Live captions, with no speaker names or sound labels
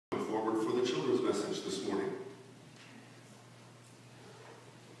the children's message this morning.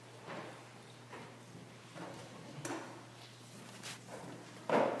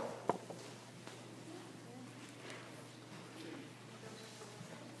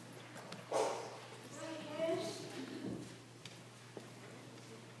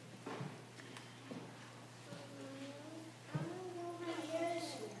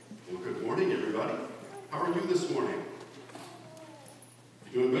 Well, good morning, everybody. How are you this morning?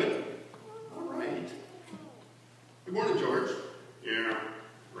 You doing good? All right. Good morning, George. Yeah,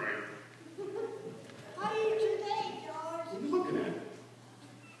 right. How are you today, George? What are you looking at?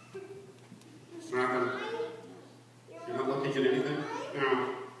 Nothing. You're not looking at anything?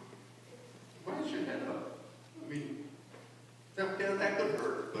 No. Why is your head up? I mean, that could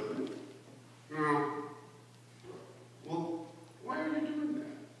hurt, couldn't it? No. Well, why are you doing that?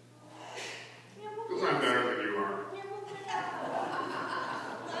 Because I'm better than you are.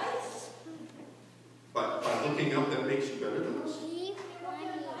 But by looking up, that makes you better than us?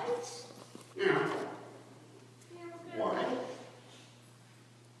 Yeah. Why?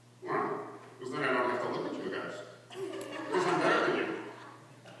 Well, because then I don't have to look at you guys. Because I'm better than you.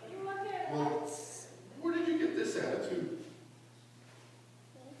 Well, where did you get this attitude?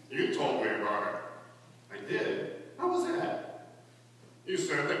 You told me about it. I did? How was that? You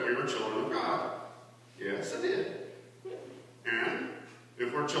said that we were children of God. Yes, I did. And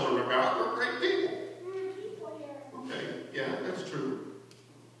if we're children of God, we're great people. Okay, yeah, that's true.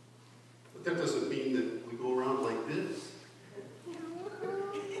 But that doesn't mean that we go around like this.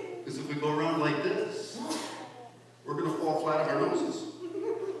 Because if we go around like this, we're going to fall flat on our noses.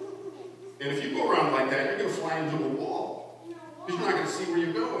 And if you go around like that, you're going to fly into a wall. Because you're not going to see where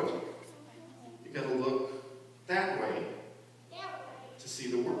you're going. You got to look that way to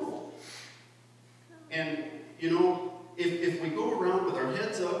see the world. And, you know, if we go around with our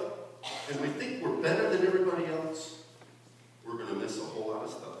heads up and we think we're better than everybody else, we're going to miss a whole lot of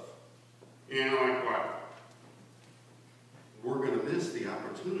stuff. You know, like what? We're going to miss the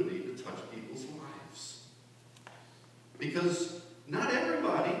opportunity to touch people's lives. Because not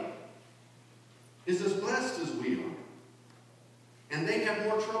everybody is as blessed as we are. And they have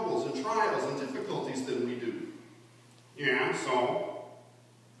more troubles and trials and difficulties than we do. Yeah, so...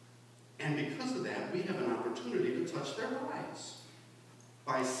 And because of that, we have an opportunity to touch their lives.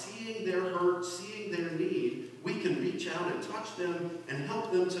 By seeing their hurt, seeing their need, we can reach out and touch them and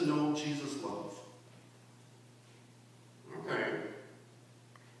help them to know Jesus' love. Okay.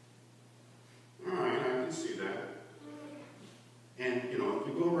 All right, I can see that. And, you know, if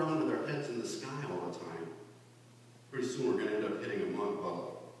we go around with our heads in the sky all the time, pretty soon we're going to end up hitting a mud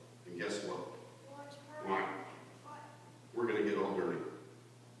puddle. And guess what? What? We're going to get all dirty.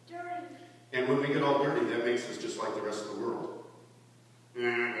 And when we get all dirty, that makes us just like the rest of the world.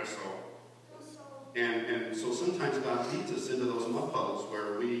 Yeah, I guess so. And so sometimes God leads us into those mud puddles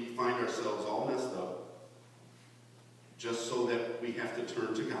where we find ourselves all messed up, just so that we have to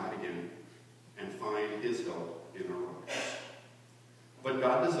turn to God again and find His help in our lives. But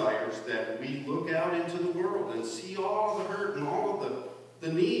God desires that we look out into the world and see all the hurt and all of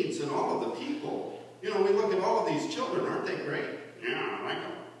the needs and all of the people. You know, we look at all of these children, aren't they great? Yeah, I like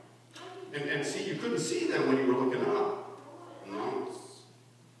them. And see, you couldn't see them when you were looking up. No.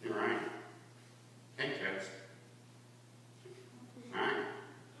 You're right. Hey, kids. Hi.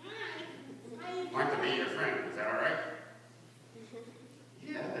 I'd like to be your friend. Is that all right?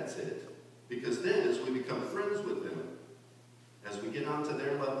 Yeah, that's it. Because then as we become friends with them, as we get onto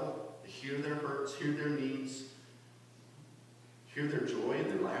their level, hear their hurts, hear their needs, hear their joy and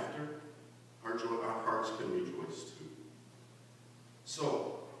their laughter, our hearts can rejoice too.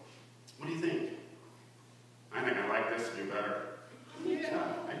 So, what do you think? I think I like this view better.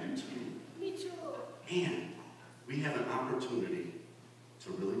 Yeah, I do too. Me too. And we have an opportunity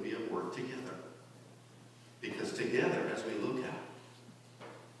to really be at work together. Because together, as we look at it,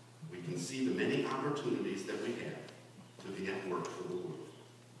 we can see the many opportunities that we have to be at work for the Lord.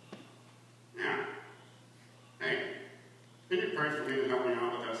 Yeah. Hey, can you pray for me and help me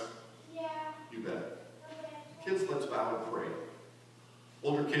out with this? Yeah. You bet. Okay. Kids, let's bow and pray.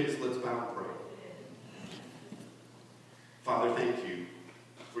 Older kids, let's bow and pray. Father, thank you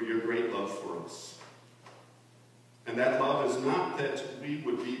for your great love for us. And that love is not that we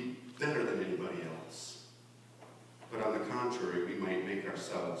would be better than anybody else, but on the contrary, we might make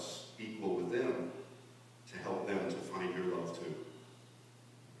ourselves equal with them to help them to find your love too.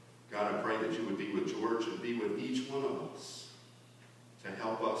 God, I pray that you would be with George and be with each one of us to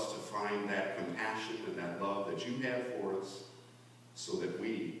help us to find that compassion and that love that you have for us so that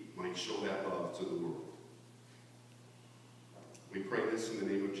we might show that love to the world. We pray this in the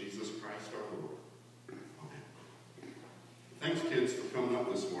name of Jesus Christ, our Thanks, kids, for coming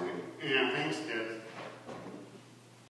up this morning. Yeah, thanks, kids.